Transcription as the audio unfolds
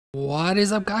What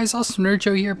is up, guys?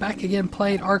 AwesomeNerdZeo here, back again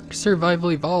playing ARK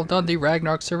Survival Evolved on the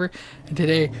Ragnarok server, and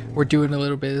today we're doing a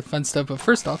little bit of fun stuff. But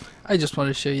first off, I just want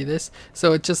to show you this.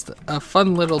 So it's just a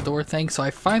fun little door thing. So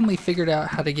I finally figured out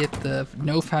how to get the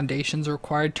no foundations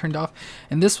required turned off,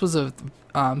 and this was a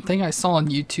thing I saw on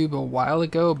YouTube a while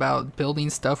ago about building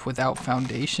stuff without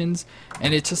foundations,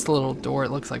 and it's just a little door.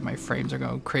 It looks like my frames are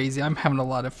going crazy. I'm having a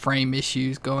lot of frame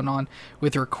issues going on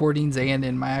with recordings and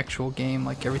in my actual game.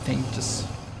 Like, everything just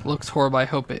looks horrible. I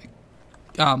hope it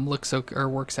looks okay, or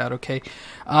works out okay.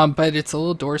 But it's a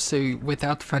little door, so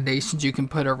without the foundations you can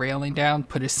put a railing down,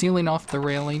 put a ceiling off the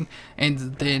railing,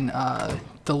 and then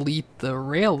delete the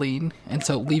railing, and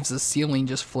so it leaves the ceiling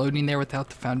just floating there without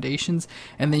the foundations,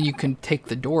 and then you can take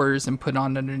the doors and put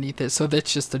on underneath it, so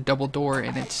that's just a double door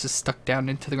and it's just stuck down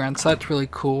into the ground. So that's really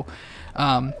cool.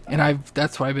 And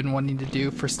that's what I've been wanting to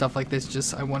do for stuff like this.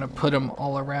 Just I want to put them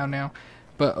all around now.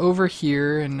 But over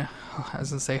here, and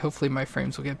as I say, hopefully my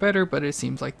frames will get better, but it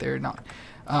seems like they're not.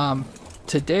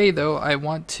 Today, though, I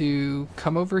want to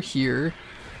come over here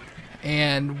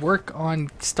and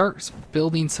start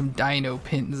building some dino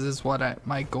pins is what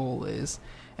my goal is.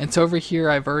 And so over here,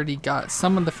 I've already got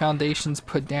some of the foundations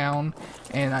put down,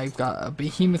 and I've got a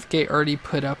behemoth gate already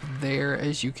put up there,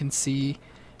 as you can see.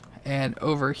 And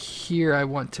over here, I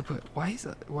want to put, why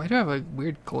do I have a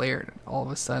weird glare all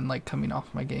of a sudden, like, coming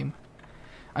off my game?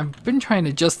 I've been trying to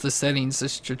adjust the settings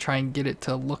just to try and get it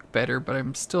to look better, but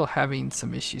I'm still having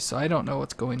some issues, so I don't know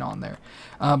what's going on there.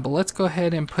 But let's go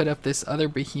ahead and put up this other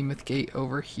behemoth gate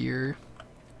over here.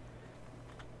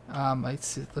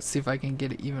 Let's see if I can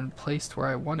get it even placed where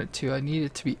I want it to. I need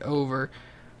it to be over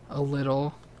a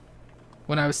little.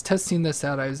 When I was testing this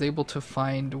out, I was able to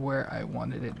find where I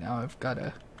wanted it. Now I've got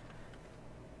to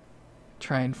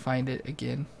try and find it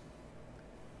again.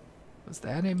 Was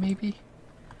that it, maybe?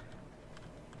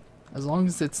 As long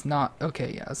as it's not,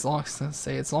 okay, yeah, as long as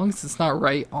it's not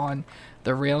right on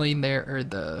the railing there, or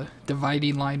the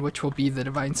dividing line, which will be the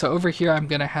dividing. So over here I'm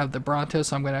gonna have the Bronto,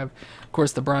 so I'm gonna have, of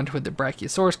course, the Bronto with the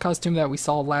Brachiosaurus costume that we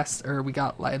saw we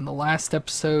got in the last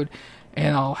episode,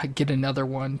 and I'll get another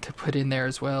one to put in there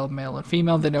as well, male and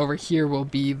female. Then over here will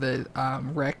be the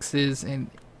Rexes, and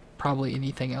probably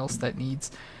anything else that needs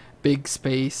big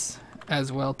space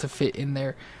as well to fit in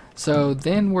there. So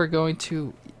then we're going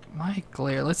to, my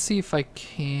glare, let's see if I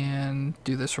can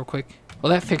do this real quick.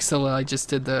 Well, that fixed a little. I just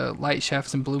did the light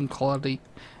shafts and bloom quality,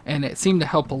 and it seemed to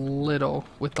help a little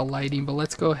with the lighting. But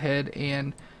let's go ahead,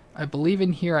 and I believe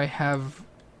in here I have, of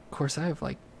course I have,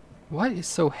 like, what is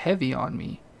so heavy on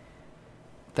me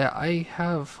that I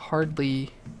have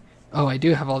hardly, oh, I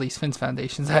do have all these fence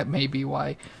foundations. That may be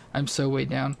why I'm so way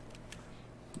down.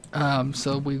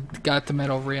 So we've got the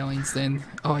metal railings then.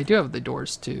 Oh, I do have the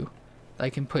doors too that I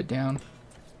can put down.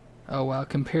 Oh wow,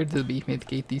 compared to the behemoth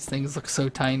gate, these things look so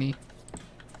tiny.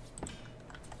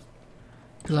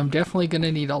 Because I'm definitely going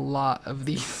to need a lot of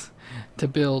these to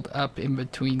build up in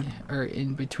between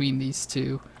these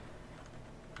two.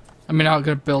 I mean, I'm not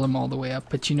going to build them all the way up,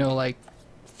 but you know, like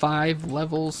 5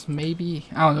 levels maybe?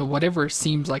 I don't know, whatever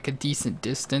seems like a decent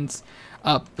distance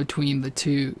up between the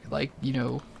two, like, you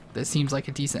know, that seems like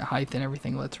a decent height and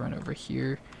everything. Let's run over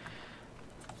here.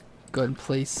 Go ahead and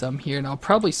place some here, and I'll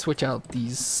probably switch out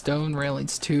these stone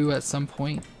railings too at some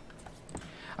point.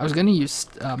 I was going to use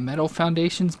metal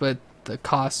foundations, but the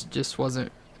cost just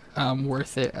wasn't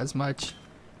worth it as much.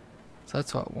 So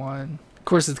that's what one. Of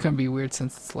course, it's going to be weird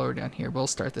since it's lower down here, but we'll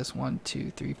start this 1,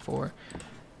 2, 3, 4,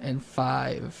 and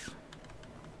 5.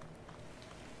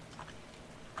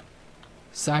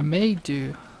 So I may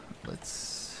do,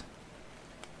 let's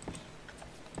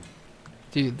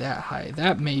do that high.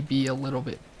 That may be a little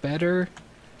bit better.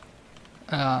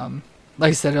 Like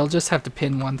I said, I'll just have to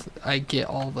pin once I get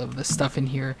all of the stuff in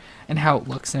here and how it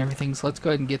looks and everything. So let's go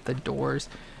ahead and get the doors,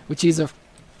 which these of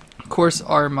course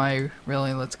are my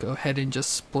railing. Let's go ahead and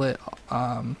just split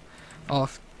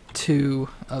off 2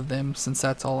 of them, since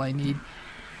that's all I need.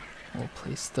 We'll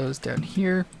place those down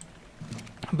here.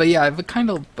 But yeah, I have a kind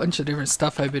of bunch of different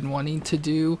stuff I've been wanting to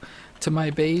do to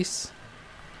my base.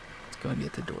 Let's go and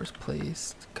get the doors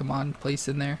placed. Come on, place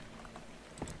in there.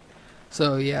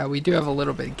 So yeah, we do have a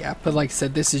little bit of gap, but like I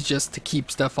said, this is just to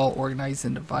keep stuff all organized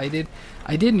and divided.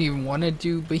 I didn't even want to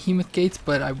do behemoth gates,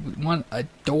 but I want a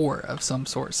door of some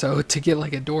sort. So to get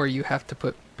like a door, you have to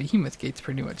put behemoth gates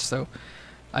pretty much. So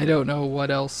I don't know what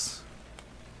else,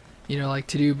 you know, like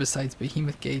to do besides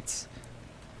behemoth gates.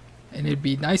 And it'd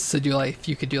be nice to do, like, if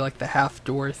you could do like the half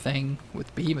door thing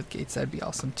with behemoth gates, that'd be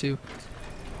awesome too.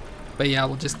 But yeah,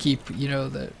 we'll just keep, you know,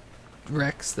 the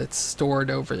Rex that's stored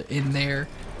over in there.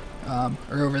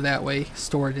 Or over that way,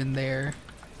 stored in there.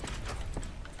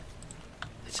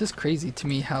 It's just crazy to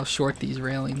me how short these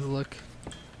railings look.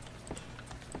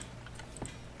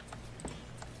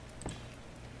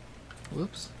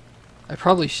 Whoops. I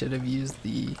probably should have used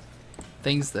the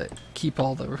things that keep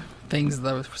all the things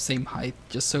the same height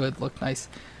just so it looked nice.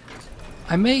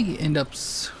 I may end up,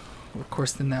 of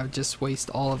course then that would just waste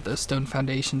all of those stone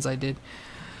foundations I did.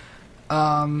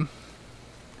 I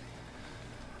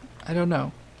don't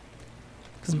know.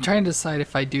 Because I'm trying to decide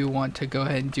if I do want to go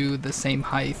ahead and do the same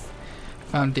height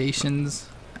foundations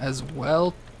as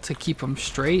well to keep them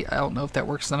straight. I don't know if that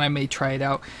works, then I may try it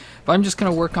out. But I'm just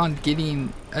going to work on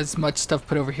getting as much stuff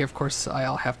put over here. Of course,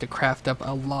 I'll have to craft up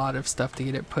a lot of stuff to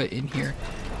get it put in here.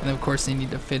 And then, of course, I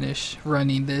need to finish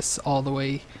running this all the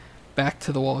way back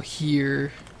to the wall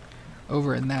here,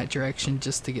 over in that direction,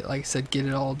 just to get, like I said, get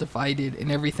it all divided and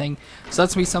everything. So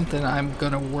that's gonna be something I'm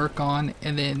gonna work on.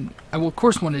 And then I will, of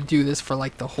course, want to do this for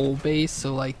like the whole base.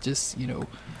 So like just, you know,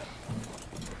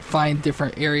 find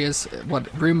different areas.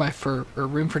 What room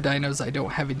room for dinos I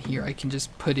don't have in here, I can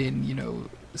just put in, you know,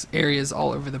 areas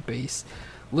all over the base.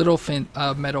 Little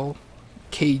metal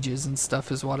cages and stuff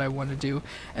is what I want to do.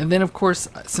 And then of course,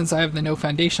 since I have the no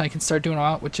foundation, I can start doing a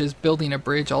lot, which is building a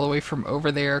bridge all the way from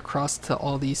over there across to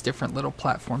all these different little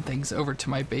platform things over to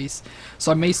my base.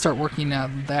 So I may start working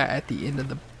on that at the end of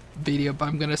the video, but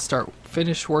I'm gonna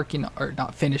finish working, or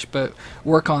not finish, but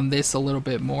work on this a little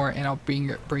bit more, and I'll bring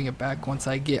it back once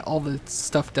I get all the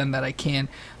stuff done that I can.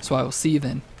 So I will see you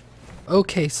then.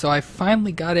 Okay, so I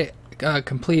finally got it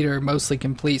complete, or mostly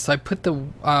complete. So I put the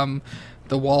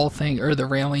wall thing, or the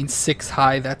railing 6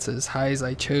 high. That's as high as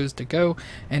I chose to go,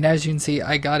 and as you can see,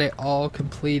 I got it all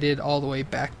completed all the way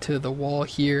back to the wall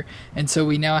here. And so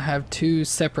we now have 2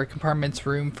 separate compartments,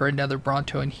 room for another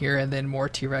Bronto in here, and then more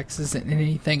T-Rexes and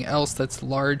anything else that's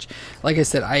large. Like I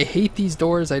said, I hate these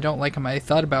doors. I don't like them. I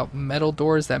thought about metal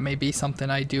doors. That may be something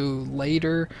I do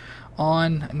later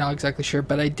on, not exactly sure,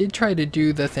 but I did try to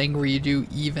do the thing where you do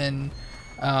even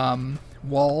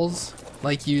walls,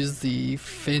 like use the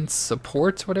fence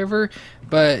supports, whatever,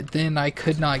 but then I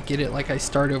could not get it. Like I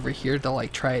start over here to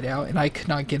like try it out, and I could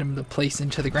not get them to place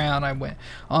into the ground. I went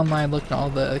online, looked at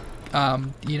all the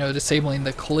you know, disabling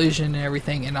the collision and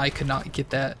everything, and I could not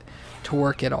get that to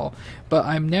work at all. But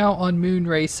I'm now on Moon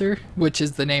Racer, which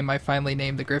is the name I finally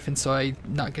named the Griffin, so I'm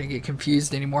not gonna get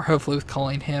confused anymore, hopefully, with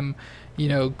calling him, you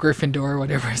know, Gryffindor or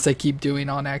whatever, as I keep doing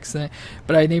on accident.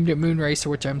 But I named it Moon Racer,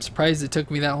 which I'm surprised it took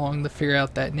me that long to figure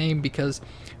out that name, because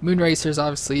Moon Racer is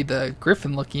obviously the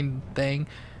griffin looking thing.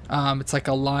 It's like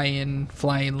a lion,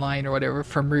 flying lion or whatever,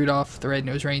 from Rudolph the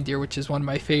Red-Nosed Reindeer, which is one of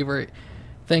my favorite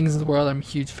things in the world. I'm a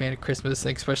huge fan of Christmas,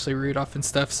 especially Rudolph and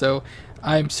stuff, so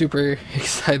I'm super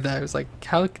excited that I was like,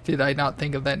 how did I not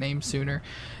think of that name sooner?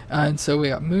 And so we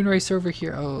got Moon Racer over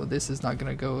here. Oh, this is not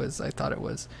going to go as I thought it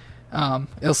was.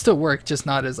 It'll still work, just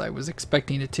not as I was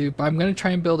expecting it to. But I'm going to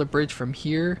try and build a bridge from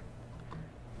here.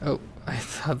 Oh, I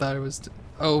thought it was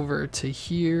over to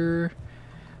here.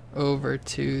 Over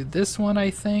to this one, I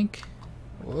think.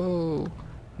 Whoa.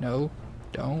 No,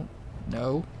 don't.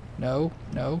 No, no,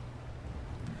 no.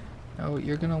 No,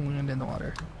 you're going to land in the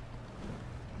water.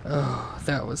 Oh,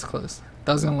 that was close.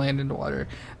 That was going to land in the water.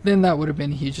 Then that would have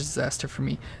been a huge disaster for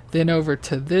me. Then over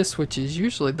to this, which is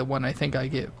usually the one I think I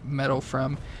get metal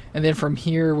from. And then from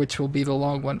here, which will be the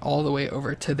long one, all the way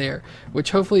over to there.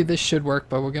 Which hopefully this should work,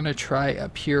 but we're going to try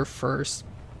up here first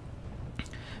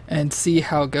and see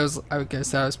how it goes. I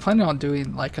guess I was planning on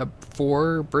doing like a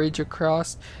 4 bridge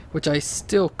across, which I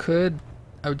still could.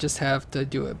 I would just have to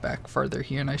do it back farther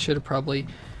here, and I should have probably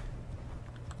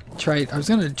tried. I was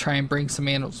going to try and bring some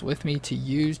animals with me to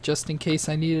use just in case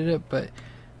I needed it, but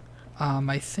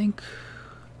I think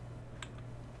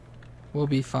we'll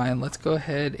be fine. Let's go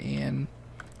ahead and,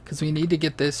 because we need to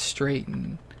get this straight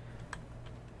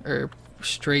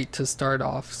to start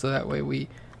off, so that way we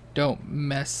don't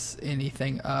mess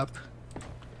anything up.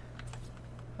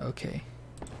 Okay.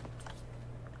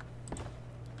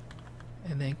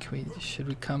 And then should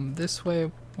we come this way?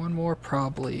 One more,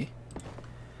 probably.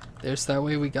 There's that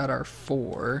way we got our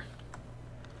 4.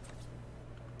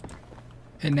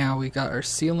 And now we got our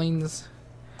ceilings.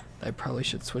 I probably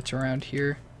should switch around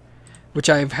here, which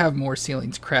I have more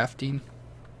ceilings crafting.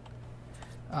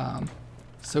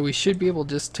 So we should be able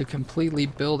just to completely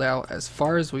build out as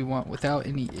far as we want without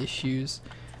any issues.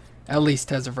 At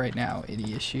least as of right now,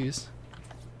 any issues.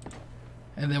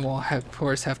 And then we'll have, of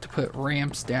course, have to put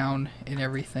ramps down and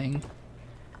everything.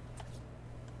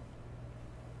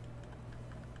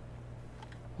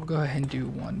 We'll go ahead and do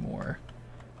one more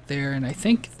there, and I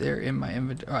think they're in my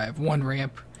inventory. Oh, I have 1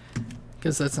 ramp,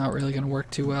 because that's not really going to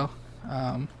work too well.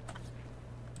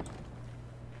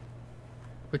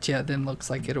 But yeah, then looks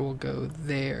like it will go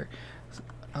there.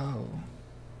 Oh.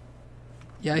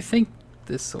 Yeah, I think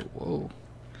this will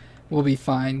be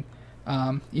fine.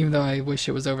 Even though I wish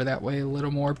it was over that way a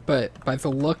little more, but by the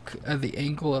look of the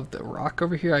angle of the rock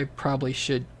over here, I probably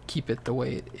should keep it the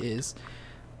way it is.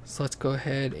 So let's go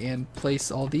ahead and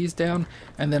place all these down,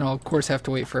 and then I'll of course have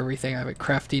to wait for everything. I have it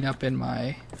crafting up in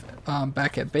my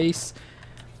back at base,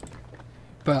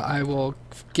 but I will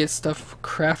get stuff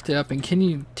crafted up and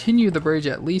continue the bridge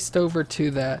at least over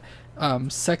to that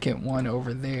second one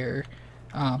over there.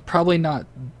 Probably not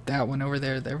that one over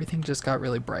there. Everything just got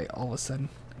really bright all of a sudden.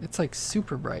 It's like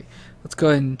super bright. Let's go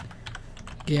ahead and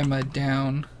gamma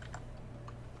down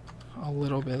a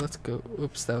little bit. Let's go.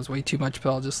 Oops, that was way too much,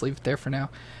 but I'll just leave it there for now.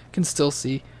 Can still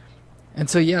see. And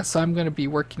so yeah, so I'm going to be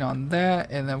working on that,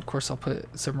 and then of course I'll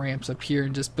put some ramps up here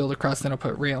and just build across, then I'll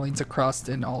put railings across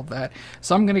and all that.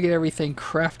 So I'm going to get everything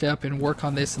crafted up and work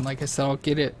on this, and like I said, I'll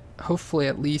get it hopefully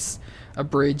at least a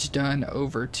bridge done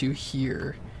over to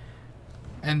here,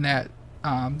 and that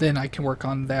then I can work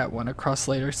on that one across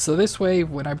later. So this way,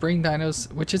 when I bring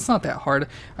dinos, which it's not that hard,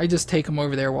 I just take them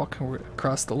over there, walk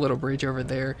across the little bridge over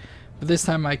there. But this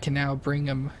time I can now bring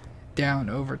them down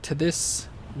over to this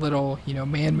little, you know,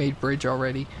 man-made bridge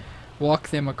already, walk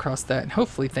them across that, and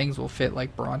hopefully things will fit,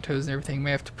 like Brontos and everything. May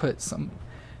have to put some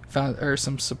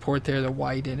support there to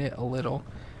widen it a little,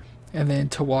 and then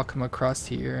to walk them across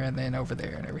here and then over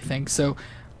there and everything. So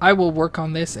I will work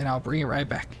on this and I'll bring it right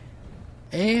back.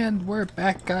 And we're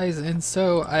back, guys, and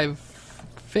so I've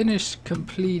finished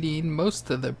completing most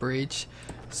of the bridge.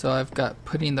 So I've got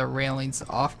putting the railings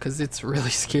off because it's really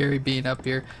scary being up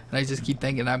here, and I just keep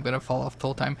thinking I'm gonna fall off the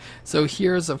whole time. So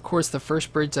here's of course the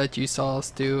first bridge that you saw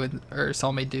us do, or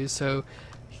saw me do. So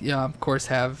yeah, of course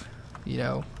have, you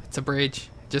know, it's a bridge,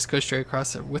 just go straight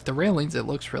across it with the railings. It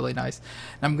looks really nice.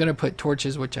 And I'm gonna put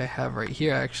torches, which I have right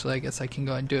here. Actually, I guess I can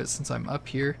go and do it since I'm up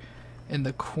here in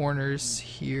the corners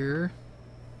here,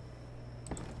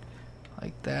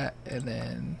 like that, and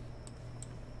then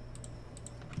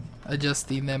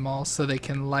adjusting them all so they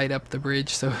can light up the bridge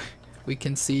so we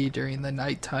can see during the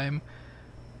nighttime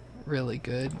really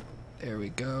good. There we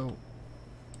go.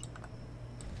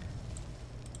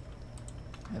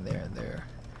 And there,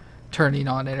 turning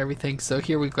on and everything. So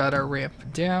here we've got our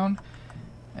ramp down,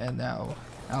 and now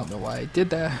I don't know why I did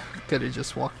that. Could have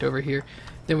just walked over here.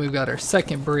 Then we've got our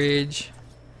second bridge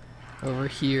over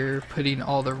here, putting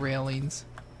all the railings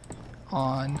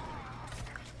on.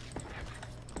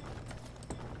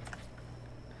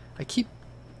 I keep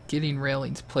getting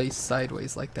railings placed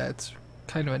sideways like that. It's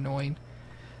kind of annoying.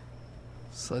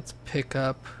 So let's pick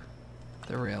up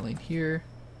the railing here.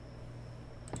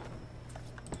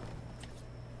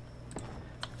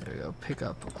 There we go. Pick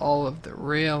up all of the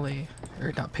railing,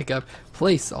 or not pick up,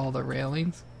 place all the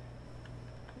railings.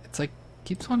 It's like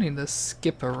keeps wanting to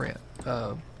skip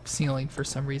a ceiling for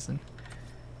some reason.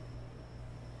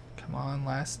 Come on,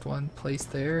 last one, place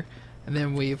there. And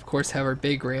then we of course have our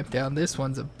big ramp down. This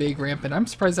one's a big ramp, and I'm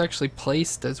surprised it's actually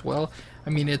placed as well. I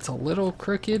mean, it's a little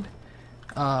crooked,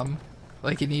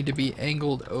 like it needed to be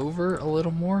angled over a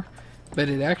little more, but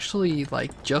it actually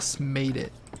like just made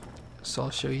it. So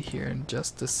I'll show you here in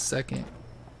just a second.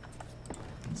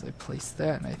 So I place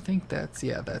that, and I think that's,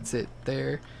 yeah, that's it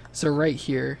there. So right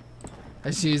here,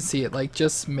 as you can see, it like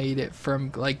just made it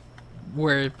from like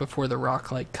where before the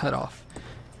rock like cut off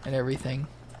and everything.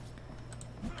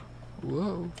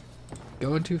 Whoa,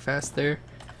 going too fast there.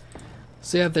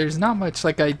 So yeah, there's not much,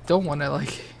 like I don't want to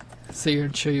like sit here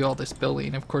and show you all this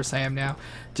building. Of course I am now,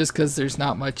 just because there's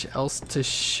not much else to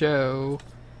show.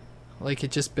 Like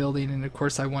it's just building, and of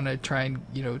course I want to try and,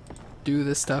 you know, do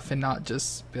this stuff and not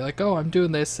just be like, oh, I'm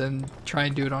doing this, and try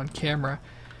and do it on camera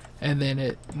and then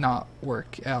it not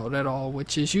work out at all,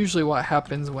 which is usually what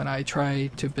happens when I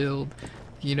try to build,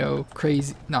 you know,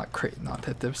 crazy, not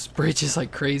that this bridge is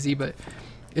like crazy, but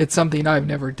it's something I've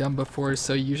never done before.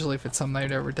 So usually if it's something I've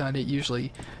never done, it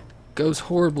usually goes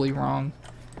horribly wrong.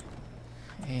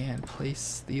 And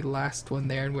place the last one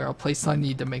there, and where I'll place, I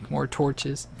need to make more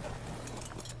torches.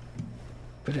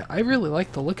 But I really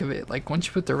like the look of it. Like once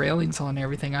you put the railings on and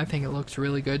everything, I think it looks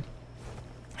really good.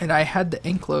 And I had the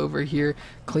ankle over here,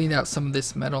 cleaned out some of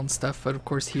this metal and stuff, but of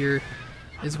course here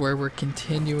is where we're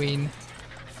continuing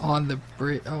on the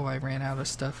bridge. Oh, I ran out of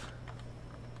stuff.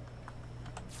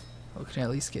 Oh, can I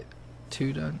at least get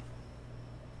 2 done?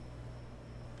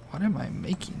 What am I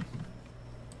making?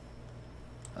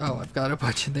 Oh, I've got a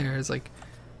bunch in there. It's like,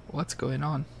 what's going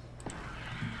on?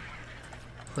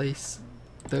 Place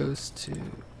those 2.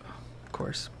 Of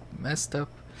course, messed up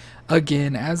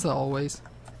again, as always.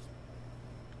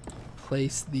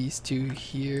 place these two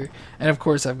here, and of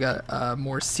course I've got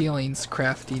more ceilings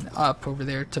crafting up over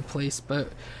there to place,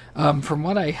 but from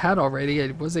what I had already,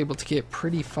 I was able to get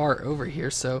pretty far over here,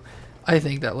 so I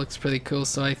think that looks pretty cool.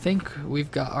 So I think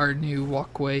we've got our new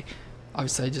walkway.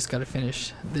 Obviously I just got to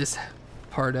finish this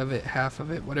part of it, half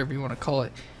of it, whatever you want to call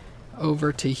it,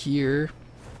 over to here,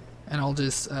 and I'll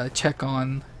just check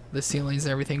on the ceilings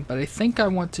and everything. But I think I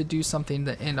want to do something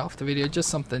to end off the video, just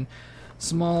something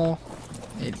small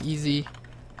and easy.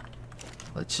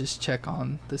 Let's just check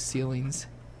on the ceilings.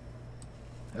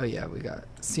 Oh yeah, we got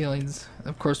ceilings.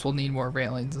 Of course we'll need more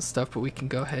railings and stuff, but we can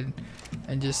go ahead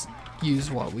and just use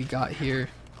what we got here.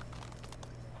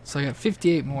 So I got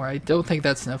 58 more. I don't think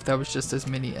that's enough. That was just as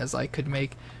many as I could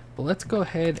make. But let's go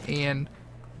ahead and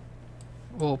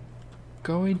we'll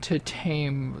going to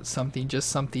tame something, just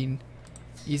something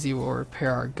easy. We'll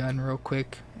repair our gun real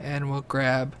quick, and we'll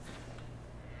grab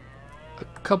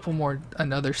a couple more,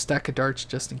 another stack of darts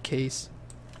just in case.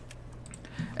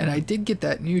 And I did get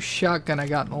that new shotgun I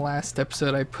got in the last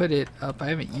episode. I put it up. I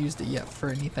haven't used it yet for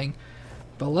anything.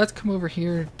 But let's come over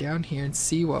here, down here, and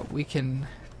see what we can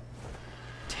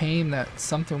tame. That's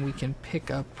something we can pick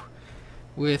up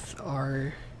with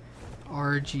our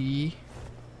RG.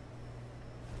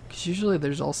 Because usually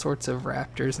there's all sorts of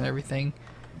raptors and everything.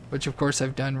 Which of course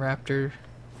I've done raptor.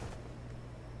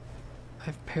 I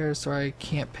have Parasaur. I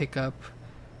can't pick up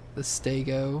the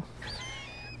Stego.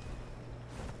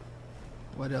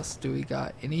 What else do we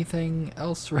got? Anything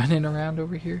else running around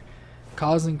over here?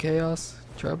 Causing chaos?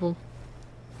 Trouble?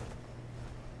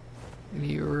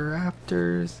 Any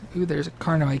raptors? Ooh, there's a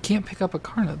Carno. I can't pick up a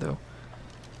Carno though.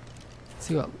 Let's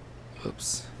see what...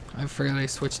 Oops. I forgot I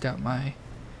switched out my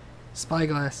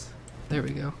spyglass. There we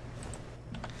go.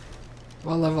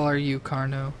 What level are you,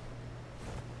 Carno?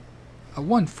 A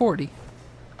 140.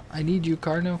 I need you,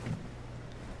 Carno.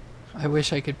 I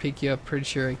wish I could pick you up. Pretty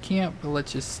sure I can't, but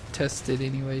let's just test it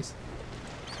anyways.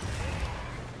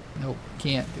 Nope,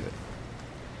 can't do it.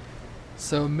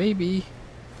 So maybe,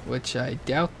 which I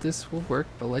doubt this will work,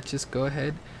 but let's just go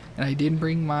ahead. And I didn't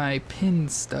bring my pin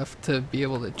stuff to be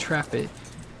able to trap it.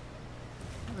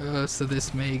 So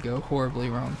this may go horribly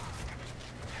wrong.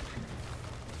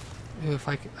 If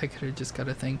I could have just got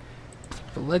a thing.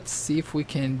 But let's see if we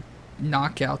can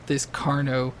knock out this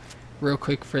Carno real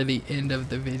quick for the end of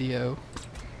the video.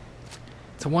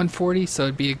 It's a 140, so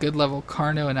it'd be a good level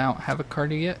Carno, and I don't have a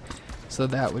Carno yet, so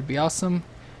that would be awesome.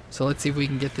 So let's see if we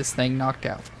can get this thing knocked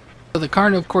out. So the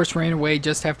Carno of course ran away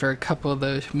just after a couple of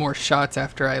the more shots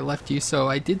after I left you. So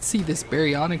I did see this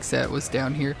Baryonyx that was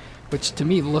down here, which to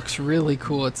me looks really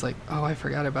cool. It's like, oh, I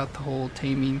forgot about the whole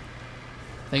taming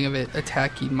thing of it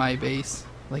attacking my base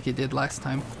like it did last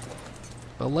time.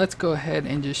 But let's go ahead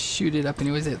and just shoot it up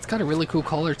anyways. It's got a really cool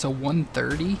color. It's a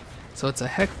 130, so it's a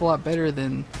heck of a lot better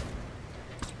than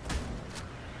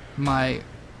my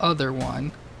other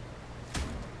one.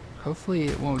 Hopefully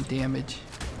it won't damage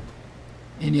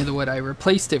any of the wood. I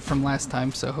replaced it from last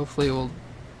time, so hopefully it will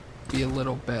be a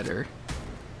little better.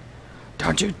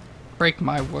 Don't you break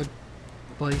my wood,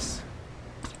 please.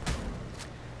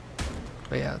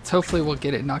 But yeah, hopefully we'll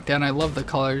get it knocked down. I love the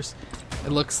colors.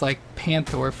 It looks like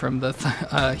Panther from the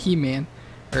He-Man,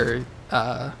 or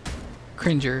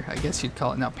Cringer, I guess you'd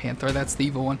call it. Not Panther, that's the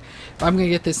evil one. But I'm going to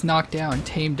get this knocked down,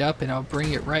 tamed up, and I'll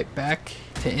bring it right back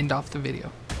to end off the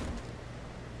video.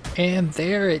 And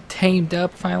there, it tamed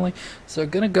up finally. So I'm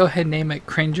going to go ahead and name it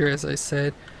Cringer, as I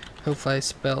said. Hopefully I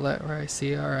spell that right.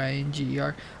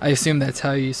 C-R-I-N-G-E-R. I assume that's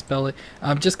how you spell it.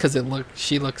 Just because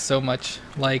she looks so much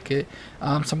like it.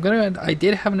 So I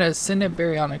did have an Ascendant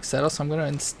Baryonyx saddle, so I'm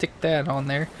gonna stick that on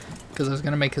there because I was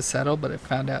gonna make a saddle, but I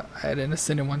found out I had an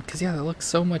Ascendant one. Because yeah, it looks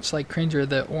so much like Cringer,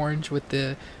 the orange with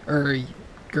the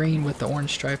green with the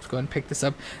orange stripes. Go ahead and pick this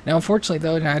up. Now unfortunately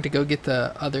though, I had to go get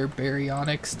the other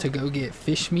Baryonyx to go get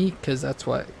fish meat, because that's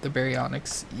what the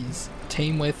Baryonyx is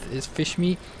tame with, is fish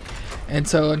meat. And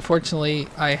so unfortunately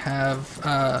I have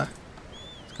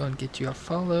let's go and get you a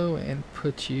follow and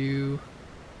put you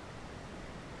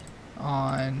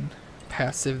on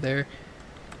passive there.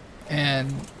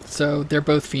 And so they're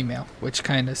both female, which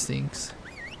kind of stinks.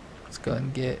 Let's go ahead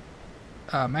and get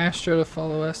Astro to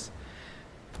follow us.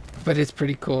 But it's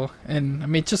pretty cool, and I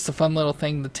mean, just a fun little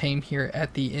thing to tame here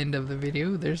at the end of the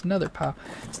video. There's another pile.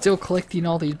 Still collecting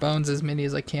all these bones, as many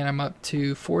as I can. I'm up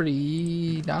to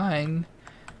 49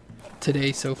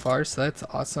 today so far, so that's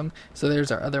awesome. So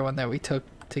there's our other one that we took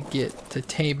to get to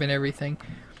tame and everything.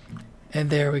 And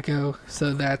there we go.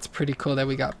 So that's pretty cool that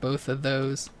we got both of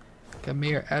those. Come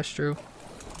here, Astro.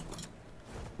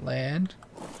 Land.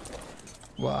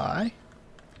 Y.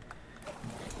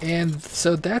 And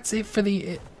so that's it for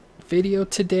the video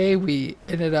today. We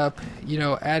ended up, you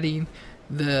know, adding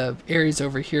the areas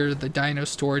over here, the dino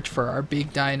storage for our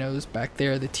big dinos back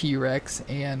there, the T-Rex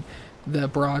and the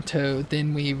Bronto.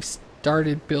 Then we've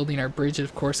started building our bridge.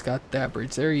 Of course, got that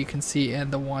bridge there you can see,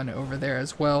 and the one over there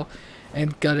as well,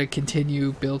 and gotta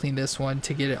continue building this one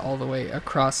to get it all the way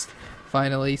across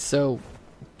finally. So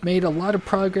made a lot of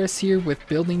progress here with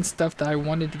building stuff that I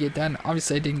wanted to get done.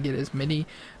 Obviously I didn't get as many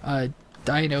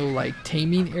dino like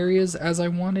taming areas as I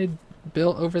wanted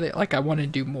built over there. Like, I want to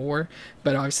do more,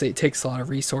 but obviously it takes a lot of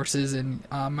resources, and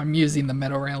I'm using the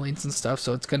metal railings and stuff,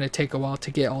 so it's going to take a while to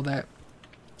get all that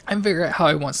and figure out how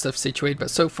I want stuff situated.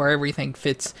 But so far everything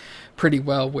fits pretty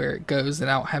well where it goes, and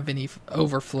I don't have any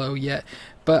overflow yet.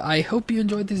 But I hope you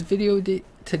enjoyed this video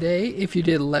today. If you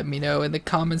did, let me know in the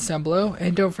comments down below,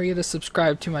 and don't forget to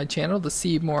subscribe to my channel to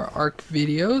see more ARK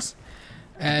videos,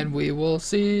 and we will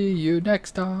see you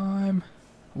next time.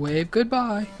 Wave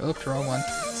goodbye. Oops, wrong one.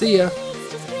 See ya.